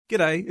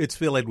G'day, it's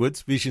Phil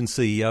Edwards, Vision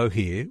CEO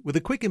here, with a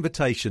quick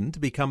invitation to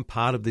become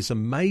part of this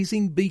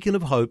amazing beacon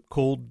of hope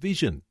called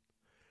Vision.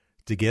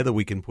 Together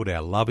we can put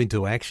our love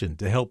into action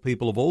to help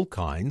people of all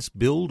kinds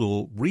build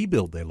or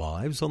rebuild their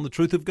lives on the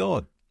truth of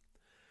God.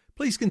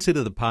 Please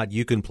consider the part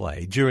you can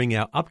play during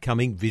our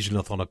upcoming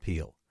Visionathon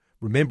appeal,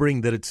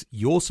 remembering that it's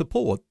your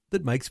support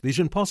that makes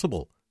Vision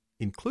possible,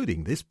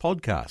 including this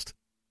podcast.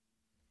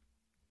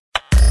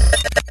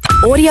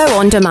 Audio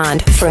on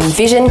demand from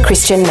Vision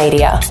Christian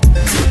Media.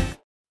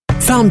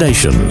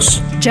 Foundations.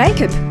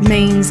 Jacob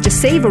means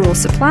deceiver or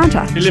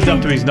supplanter. He lived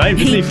up to his name,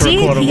 didn't he, for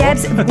quite a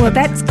while? Well,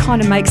 that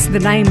kind of makes the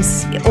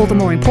names all the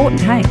more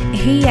important, hey?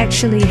 He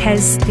actually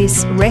has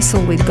this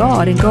wrestle with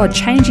God, and God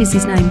changes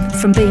his name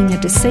from being a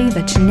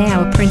deceiver to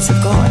now a prince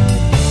of God.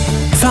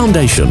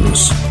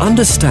 Foundations.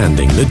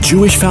 Understanding the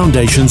Jewish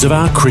foundations of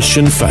our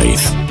Christian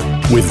faith.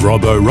 With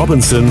Robbo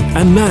Robinson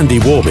and Mandy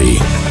Warby.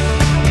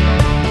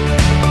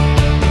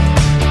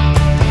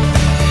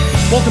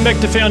 Welcome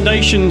back to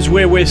Foundations,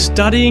 where we're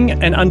studying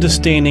and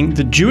understanding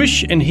the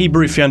Jewish and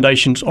Hebrew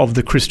foundations of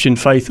the Christian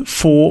faith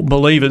for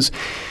believers.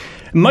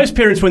 Most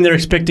parents, when they're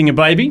expecting a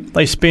baby,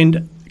 they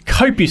spend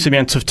copious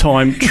amounts of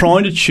time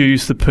trying to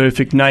choose the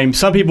perfect name.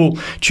 Some people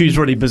choose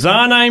really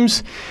bizarre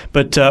names,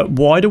 but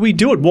why do we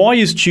do it? Why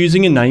is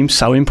choosing a name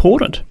so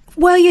important?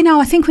 Well, you know,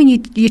 I think when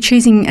you're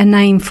choosing a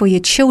name for your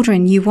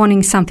children, you're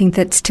wanting something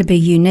that's to be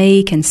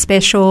unique and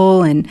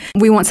special, and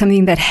we want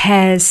something that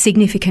has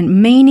significant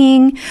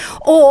meaning.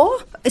 Or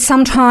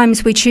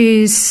sometimes we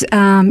choose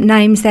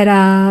names that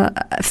are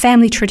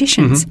family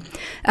traditions.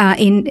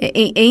 In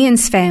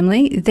Ian's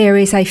family, there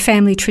is a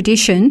family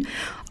tradition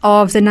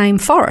of the name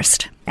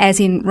Forrest, as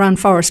in Run,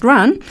 Forrest,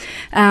 Run.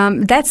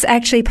 That's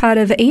actually part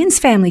of Ian's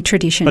family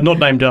tradition. But not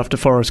named after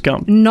Forrest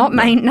Gump.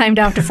 Named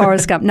after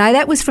Forrest Gump. No,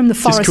 that was from the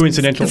Forrest. Just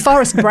coincidental. The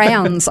Forrest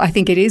Browns, I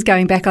think it is,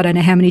 going back I don't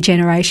know how many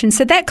generations.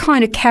 So that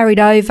kind of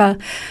carried over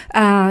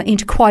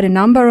into quite a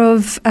number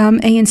of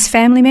Ian's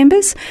family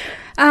members.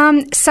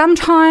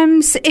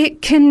 Sometimes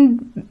it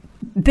can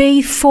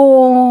be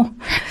for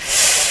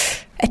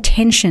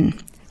attention.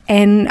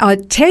 And I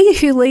tell you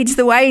who leads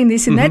the way in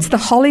this, and that's the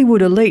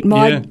Hollywood elite.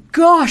 My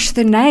gosh,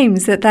 the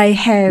names that they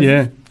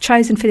have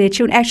chosen for their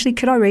children. Actually,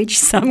 could I read you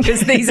some?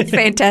 Because these are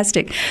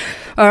fantastic.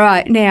 All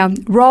right, now,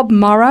 Rob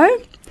Morrow,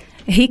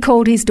 he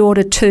called his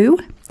daughter Two,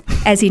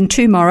 as in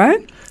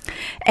tomorrow.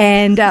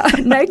 And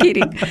no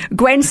kidding.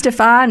 Gwen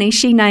Stefani,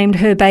 she named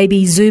her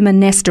baby Zuma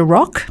Nesta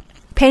Rock.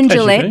 Penn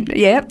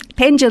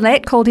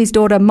Jillette called his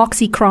daughter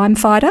Moxie Crime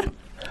Fighter.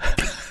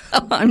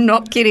 I'm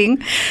not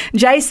kidding.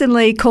 Jason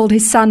Lee called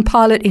his son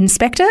Pilot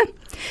Inspector.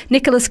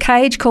 Nicolas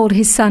Cage called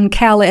his son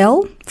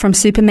Kal-El from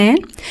Superman.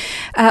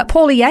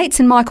 Paulie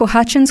Yates and Michael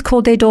Hutchins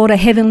called their daughter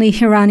Heavenly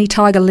Hirani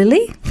Tiger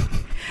Lily.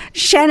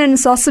 Shannon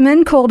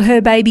Sossaman called her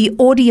baby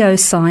Audio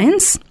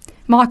Science.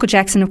 Michael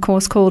Jackson, of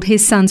course, called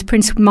his sons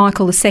Prince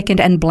Michael II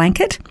and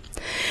Blanket.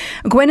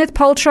 Gwyneth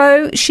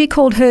Paltrow, she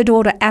called her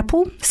daughter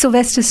Apple.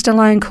 Sylvester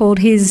Stallone called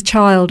his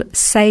child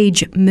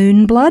Sage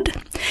Moonblood.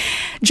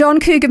 John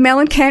Cougar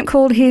Mellencamp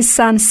called his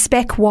son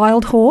Speck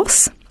Wild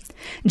Horse.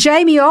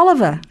 Jamie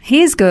Oliver,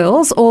 his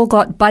girls all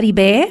got Buddy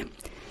Bear,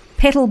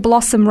 Petal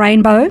Blossom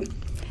Rainbow,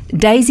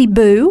 Daisy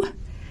Boo,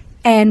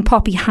 and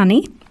Poppy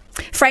Honey.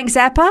 Frank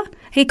Zappa,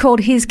 he called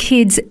his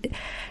kids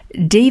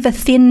Diva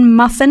Thin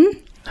Muffin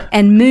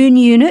and Moon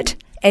Unit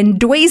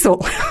and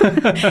Dweezil.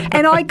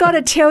 And I got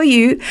to tell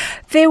you,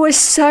 there were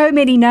so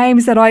many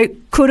names that I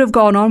could have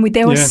gone on with.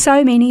 There were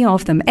so many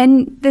of them.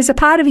 And there's a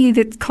part of you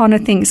that kind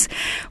of thinks,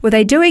 were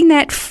they doing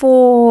that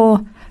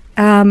for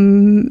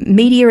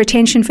media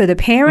attention for the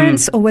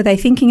parents, or were they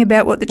thinking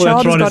about what the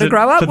child has got to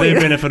grow up with? For their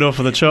benefit or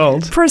for the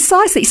child?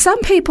 Precisely. Some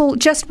people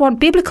just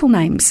want biblical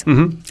names.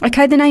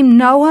 Okay, the name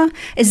Noah,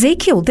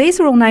 Ezekiel, these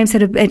are all names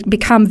that have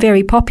become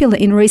very popular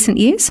in recent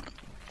years.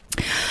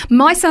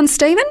 My son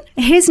Stephen,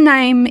 his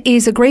name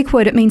is a Greek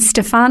word. It means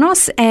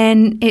Stephanos,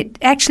 and it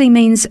actually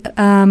means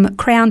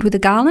crowned with a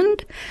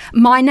garland.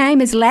 My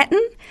name is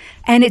Latin,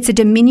 and it's a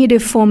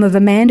diminutive form of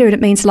Amanda, and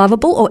it means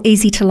lovable or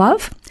easy to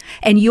love.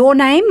 And your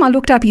name, I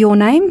looked up your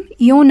name.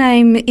 Your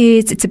name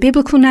it's a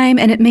biblical name,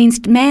 and it means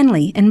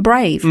manly and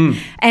brave.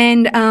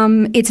 And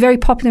it's very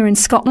popular in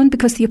Scotland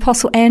because the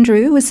Apostle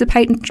Andrew was the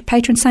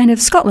patron saint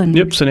of Scotland.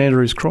 Yep, St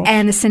Andrew's Cross.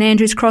 And the St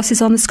Andrew's Cross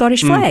is on the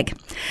Scottish flag.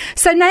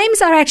 So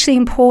names are actually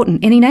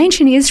important. And in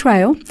ancient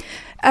Israel,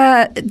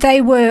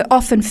 they were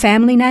often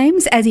family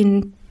names, as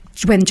in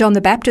when John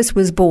the Baptist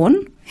was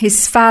born.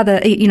 His father,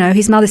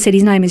 his mother said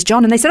his name is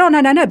John, and they said, oh,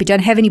 no, but you don't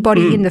have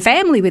anybody in the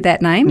family with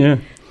that name. Yeah.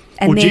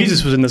 And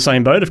Jesus was in the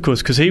same boat, of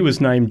course, because he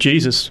was named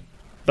Jesus,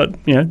 but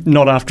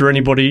not after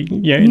anybody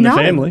in the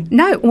family.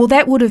 No, well,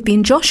 that would have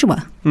been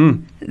Joshua.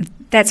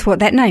 That's what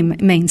that name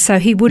means. So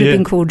he would have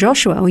been called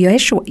Joshua or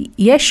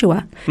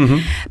Yeshua.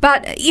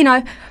 But,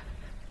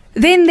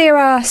 then there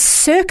are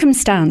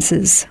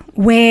circumstances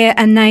where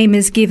a name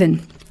is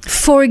given.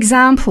 For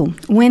example,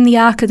 when the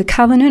Ark of the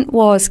Covenant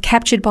was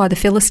captured by the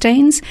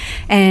Philistines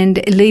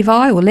and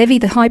Levi,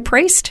 the high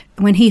priest,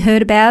 when he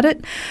heard about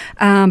it,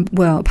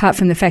 apart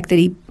from the fact that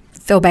he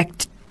fell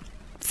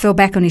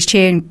back on his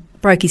chair and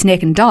broke his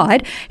neck and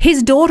died.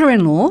 His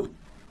daughter-in-law,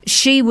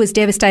 she was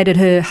devastated.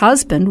 Her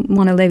husband,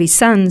 one of Levi's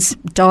sons,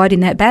 died in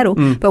that battle.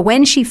 But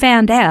when she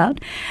found out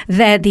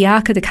that the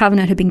Ark of the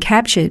Covenant had been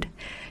captured,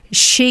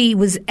 she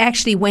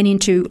went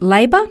into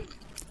labour,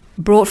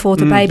 brought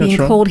forth a baby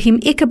and called him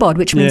Ichabod,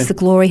 which means the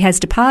glory has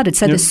departed.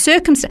 So the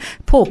circumstance,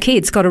 poor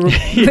kid's got to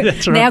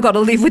now got to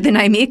live with the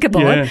name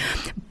Ichabod. Yeah.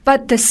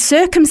 But the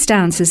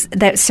circumstances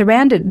that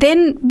surrounded.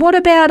 Then what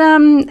about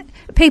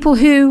people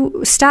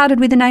who started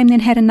with a name then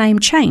had a name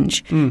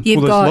change? There's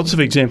lots of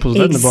examples of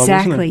that in the Bible,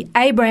 isn't there?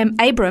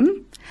 Exactly.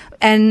 Abram,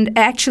 and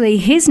actually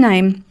his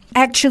name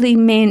actually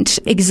meant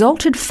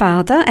exalted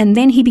father, and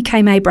then he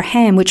became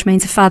Abraham, which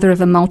means a father of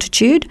a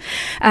multitude.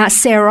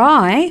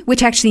 Sarai,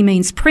 which actually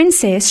means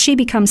princess, she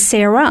becomes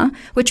Sarah,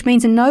 which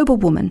means a noble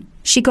woman.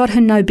 She got her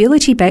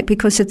nobility back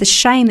because of the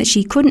shame that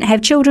she couldn't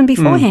have children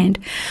beforehand.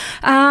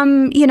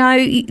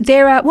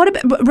 There are, what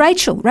about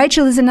Rachel?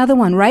 Rachel is another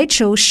one.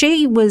 Rachel,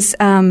 she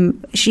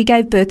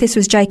gave birth, this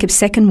was Jacob's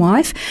second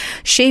wife.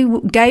 She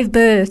gave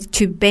birth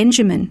to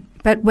Benjamin.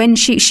 But when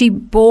she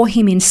bore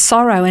him in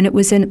sorrow, and it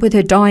was with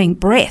her dying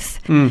breath,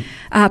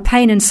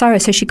 pain and sorrow.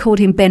 So she called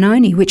him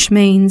Benoni, which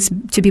means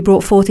to be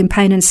brought forth in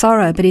pain and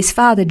sorrow. But his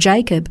father,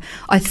 Jacob,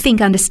 I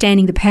think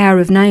understanding the power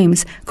of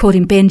names, called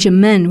him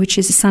Benjamin, which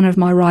is the son of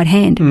my right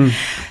hand.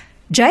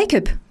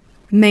 Jacob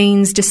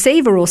means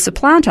deceiver or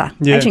supplanter.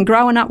 Yeah. Imagine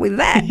growing up with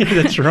that. Yeah,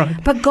 that's right.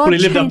 But God he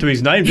lived up to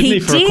his name, didn't he,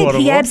 for quite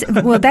a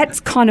while? Well,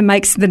 that kind of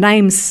makes the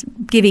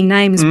giving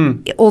names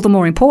all the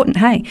more important,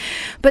 hey?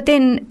 But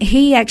then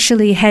he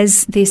actually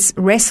has this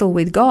wrestle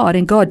with God,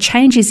 and God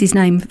changes his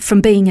name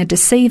from being a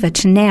deceiver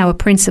to now a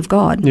prince of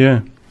God.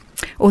 Yeah.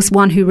 Or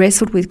one who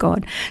wrestled with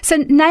God. So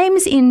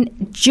names in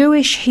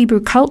Jewish Hebrew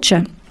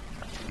culture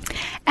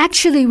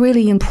actually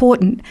really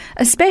important,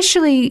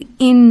 especially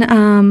in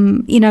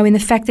in the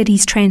fact that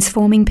he's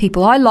transforming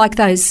people. I like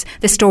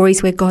the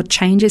stories where God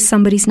changes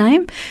somebody's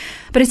name,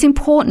 but it's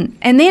important.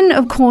 And then,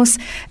 of course,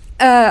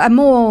 a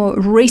more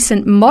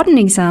recent modern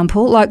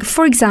example, like,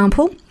 for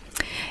example,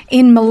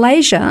 in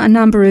Malaysia a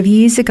number of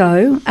years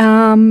ago,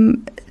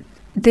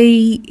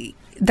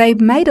 they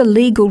made a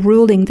legal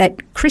ruling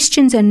that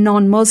Christians and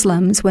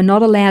non-Muslims were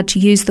not allowed to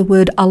use the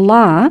word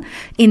Allah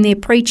in their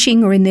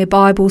preaching or in their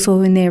Bibles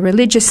or in their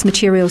religious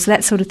materials,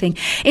 that sort of thing,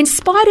 in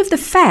spite of the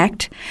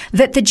fact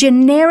that the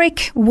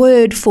generic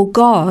word for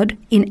God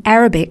in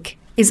Arabic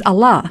is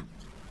Allah.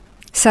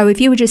 So if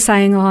you were just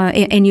saying,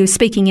 and you were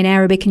speaking in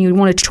Arabic and you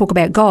wanted to talk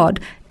about God,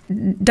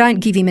 don't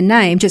give him a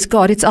name, just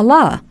God, it's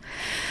Allah.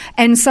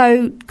 And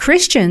so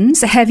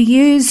Christians have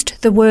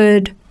used the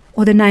word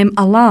or the name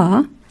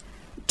Allah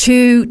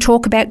to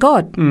talk about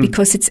God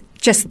because it's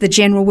just the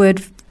general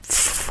word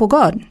for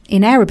God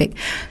in Arabic.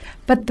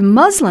 But the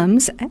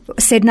Muslims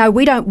said, no,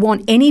 we don't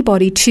want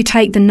anybody to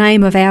take the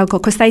name of our God,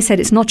 because they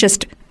said it's not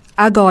just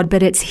our God,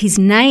 but it's his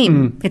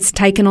name. It's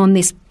taken on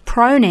this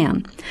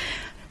pronoun.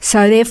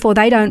 So therefore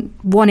they don't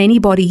want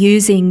anybody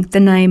using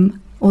the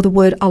name or the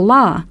word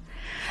Allah.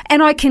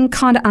 And I can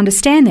kind of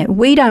understand that.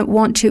 We don't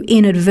want to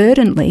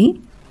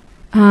inadvertently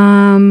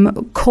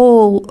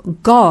call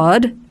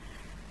God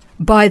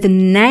by the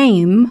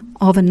name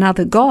of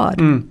another God.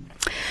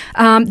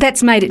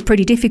 That's made it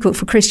pretty difficult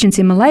for Christians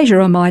in Malaysia,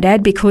 I might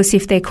add, because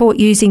if they're caught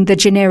using the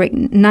generic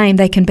name,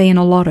 they can be in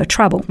a lot of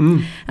trouble.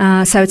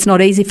 So it's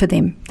not easy for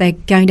them. They're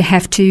going to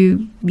have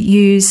to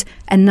use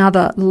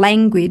another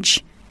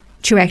language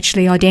to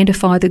actually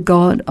identify the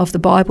God of the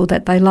Bible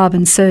that they love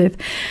and serve.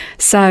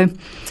 So,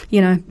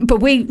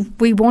 but we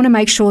want to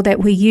make sure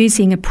that we're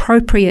using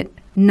appropriate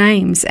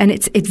names, and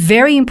it's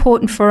very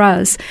important for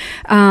us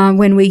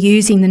when we're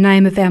using the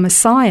name of our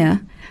Messiah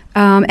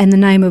and the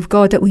name of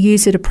God that we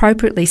use it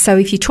appropriately. So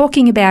if you're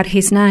talking about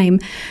his name,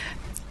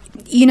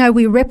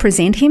 we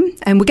represent him,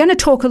 and we're going to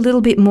talk a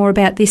little bit more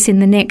about this in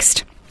the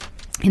next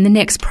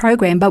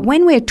program. But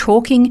when we're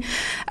talking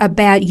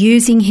about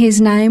using his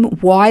name,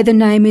 why the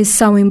name is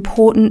so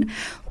important,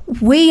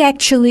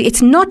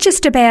 it's not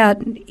just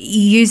about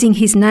using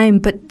his name,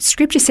 but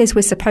Scripture says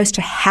we're supposed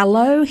to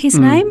hallow his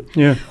name.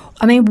 Yeah.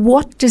 I mean,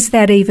 what does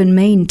that even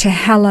mean, to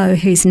hallow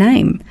his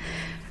name?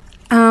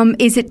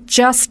 Is it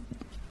just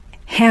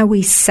how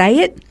we say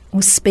it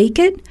or speak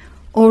it,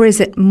 or is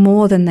it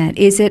more than that?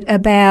 Is it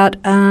about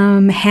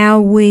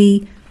how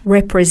we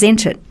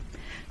represent it?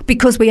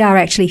 Because we are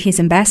actually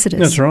his ambassadors.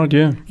 That's right,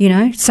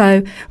 yeah.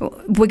 So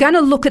we're going to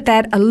look at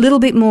that a little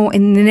bit more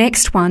in the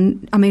next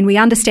one. I mean, we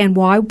understand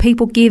why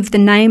people give the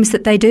names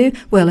that they do.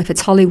 Well, if it's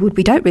Hollywood,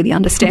 we don't really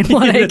understand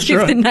why they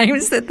give the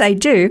names that they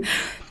do.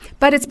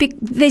 But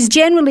there's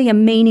generally a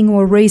meaning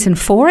or a reason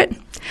for it.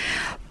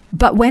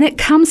 But when it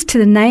comes to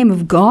the name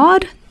of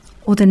God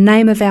or the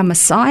name of our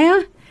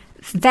Messiah,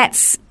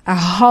 that's a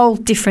whole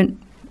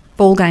different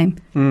ball game.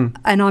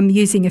 And I'm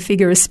using a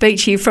figure of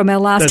speech here from our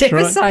last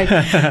episode.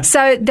 Right.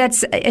 So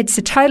it's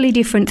a totally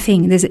different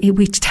thing.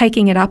 We're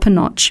taking it up a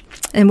notch,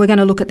 and we're going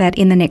to look at that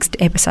in the next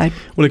episode.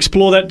 We'll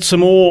explore that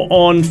some more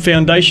on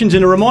Foundations,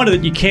 and a reminder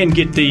that you can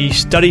get the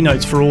study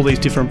notes for all these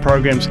different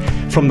programs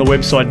from the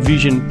website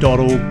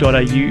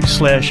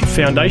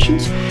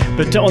vision.org.au/foundations.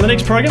 But on the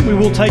next program, we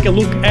will take a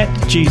look at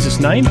Jesus'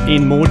 name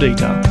in more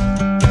detail.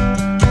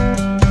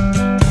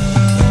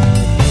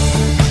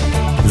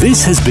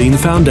 This has been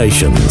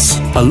Foundations,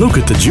 a look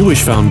at the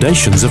Jewish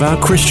foundations of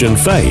our Christian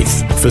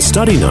faith. For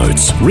study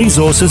notes,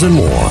 resources and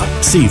more,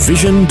 see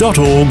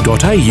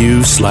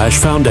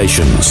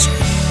vision.org.au/foundations.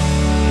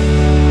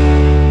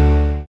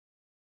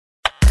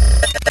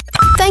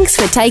 Thanks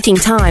for taking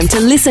time to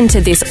listen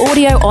to this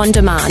audio on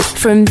demand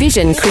from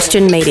Vision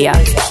Christian Media.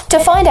 To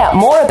find out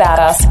more about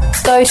us,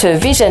 go to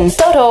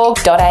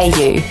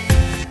vision.org.au.